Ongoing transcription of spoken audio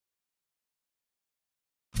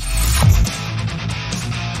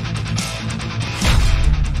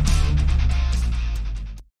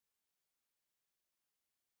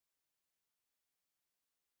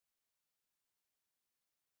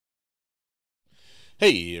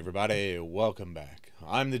Hey everybody, welcome back.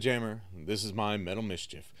 I'm the Jammer. This is my Metal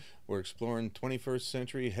Mischief. We're exploring 21st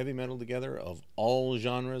century heavy metal together of all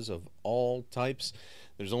genres, of all types.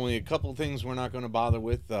 There's only a couple things we're not going to bother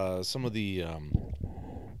with. Some of the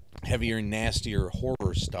heavier, nastier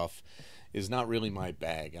horror stuff is not really my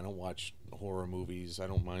bag. I don't watch horror movies. I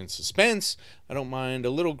don't mind suspense. I don't mind a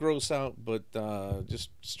little gross out, but just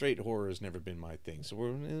straight horror has never been my thing.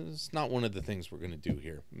 So it's not one of the things we're going to do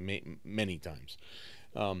here many times.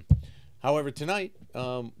 However, tonight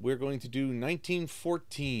we're going to do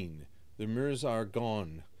 1914, the Meuse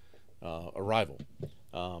Argonne arrival.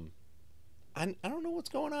 I don't know what's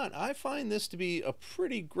going on. I find this to be a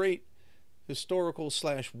pretty great historical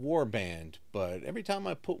 / war band, but every time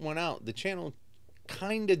I put one out, the channel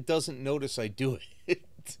kind of doesn't notice I do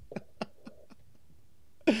it.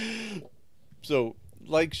 So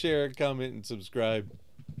like, share, comment, and subscribe.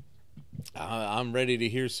 I'm ready to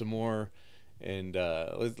hear some more, and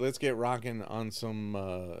let's get rocking on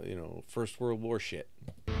some First World War shit.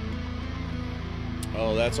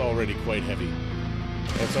 Oh, that's already quite heavy.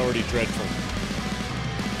 That's already dreadful.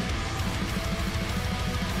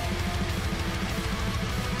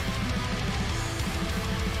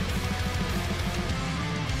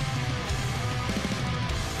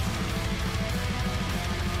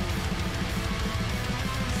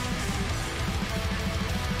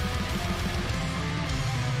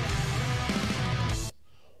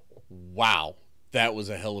 Wow, that was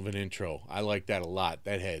a hell of an intro. I like that a lot.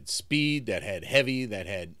 That had speed, that had heavy, that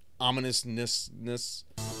had ominousness.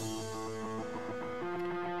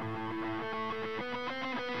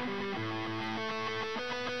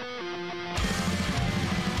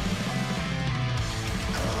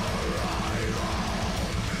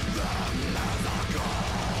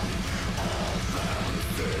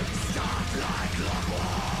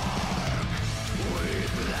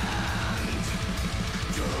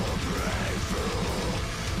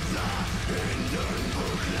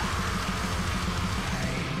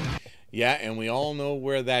 Yeah, and we all know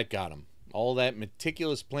where that got him. All that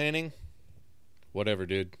meticulous planning. Whatever,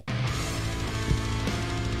 dude.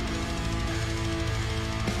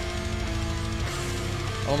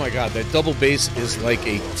 Oh my god, that double bass is like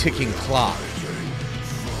a ticking clock.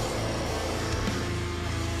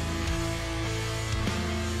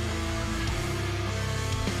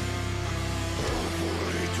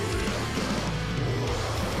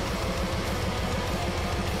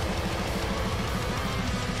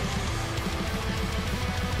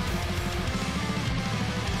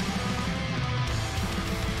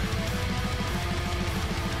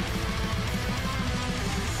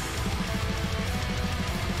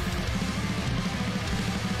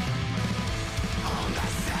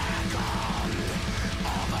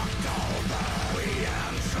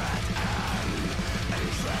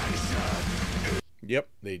 Yep,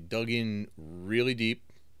 they dug in really deep.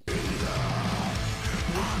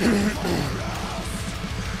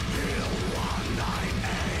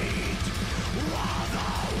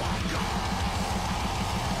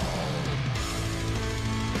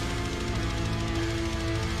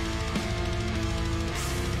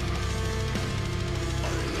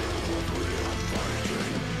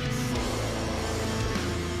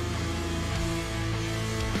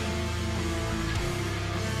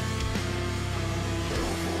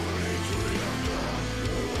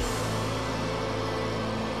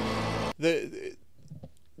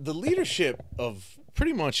 The leadership of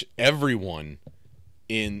pretty much everyone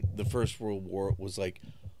in the First World War was like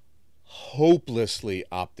hopelessly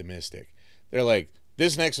optimistic. They're like,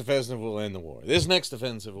 this next offensive will end the war. This next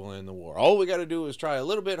offensive will end the war. All we got to do is try a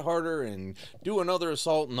little bit harder and do another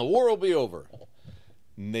assault and the war will be over.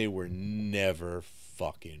 And they were never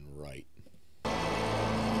fucking right.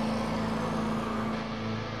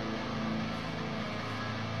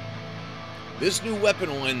 This new weapon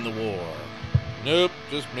will end the war. Nope,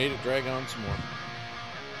 just made it drag on some more.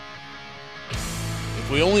 If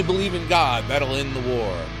we only believe in God, that'll end the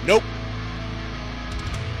war. Nope.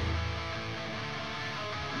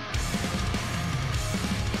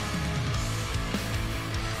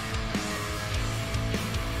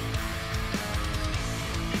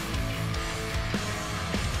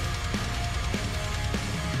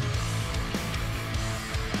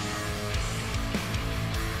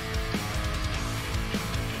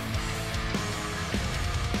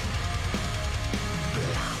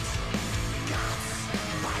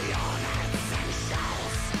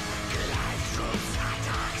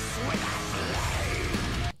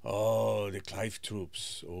 Life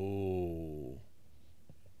troops. Oh.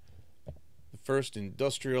 The first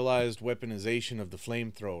industrialized weaponization of the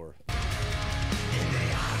flamethrower. In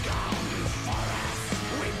the Argonne forest,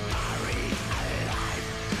 we bury alive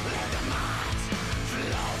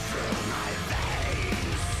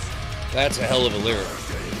That's a hell of a lyric.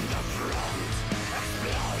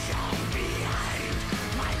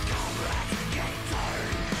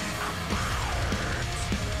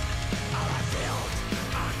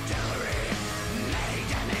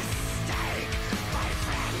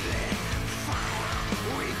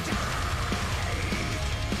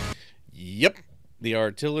 Yep. The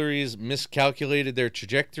artilleries miscalculated their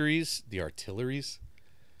trajectories. The artillery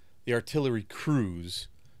crews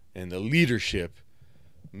and the leadership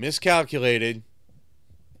miscalculated.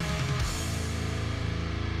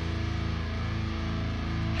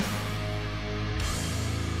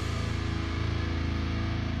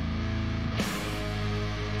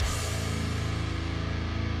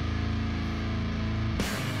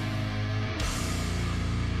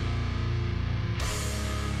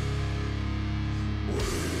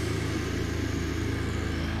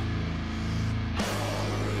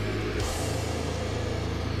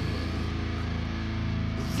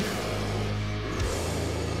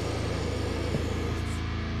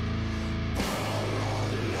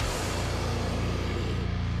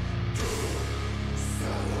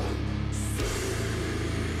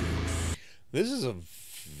 This is a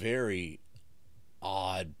very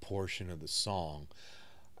odd portion of the song.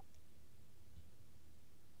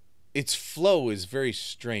 Its flow is very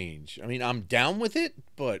strange. I mean, I'm down with it,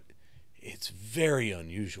 but it's very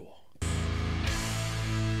unusual.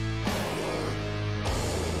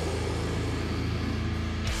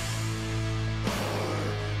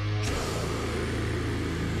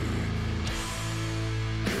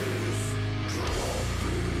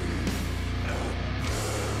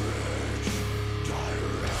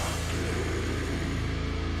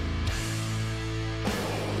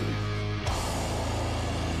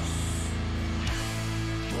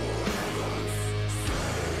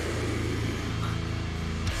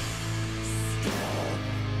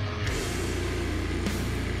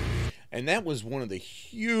 And that was one of the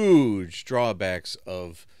huge drawbacks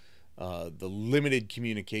of the limited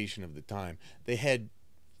communication of the time. They had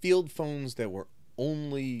field phones that were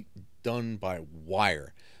only done by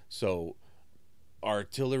wire. So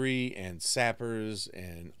artillery and sappers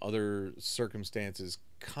and other circumstances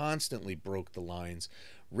constantly broke the lines.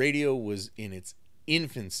 Radio was in its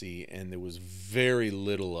infancy, and there was very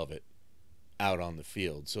little of it out on the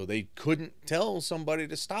field. So they couldn't tell somebody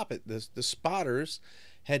to stop it. The spotters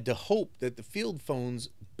had to hope that the field phones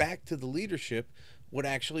back to the leadership would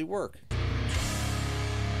actually work.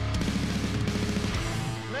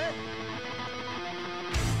 Men,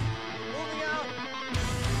 moving out.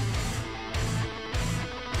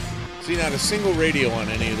 See, not a single radio on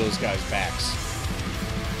any of those guys' backs.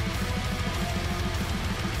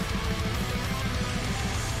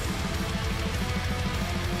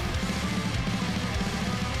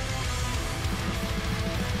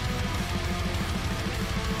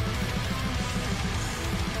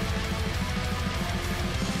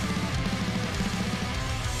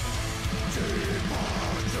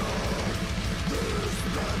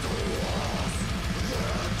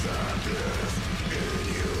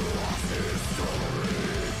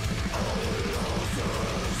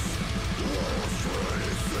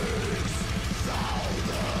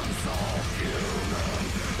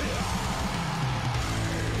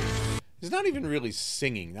 He's not even really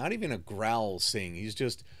singing, not even a growl sing. He's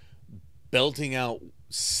just belting out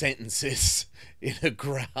sentences in a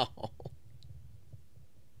growl.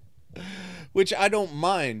 Which I don't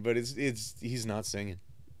mind, but he's not singing.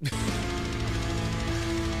 The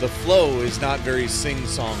flow is not very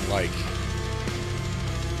sing-song like.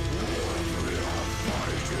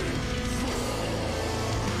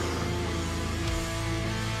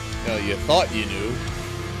 Well, you thought you knew.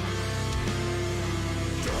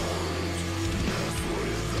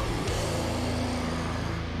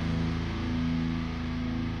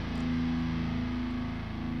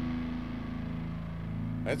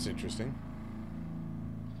 That's interesting.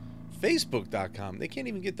 Facebook.com. They can't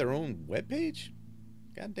even get their own webpage?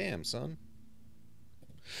 Goddamn, son.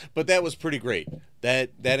 But that was pretty great.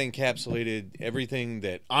 That encapsulated everything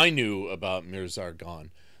that I knew about Meuse,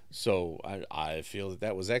 Argonne. So I feel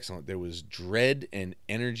that was excellent. There was dread and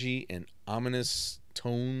energy and ominous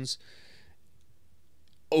tones.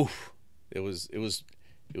 Oh, it was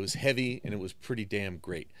heavy, and it was pretty damn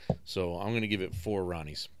great. So I'm going to give it 4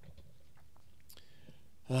 Ronnies.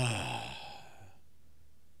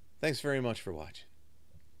 Thanks very much for watching.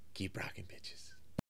 Keep rocking, bitches.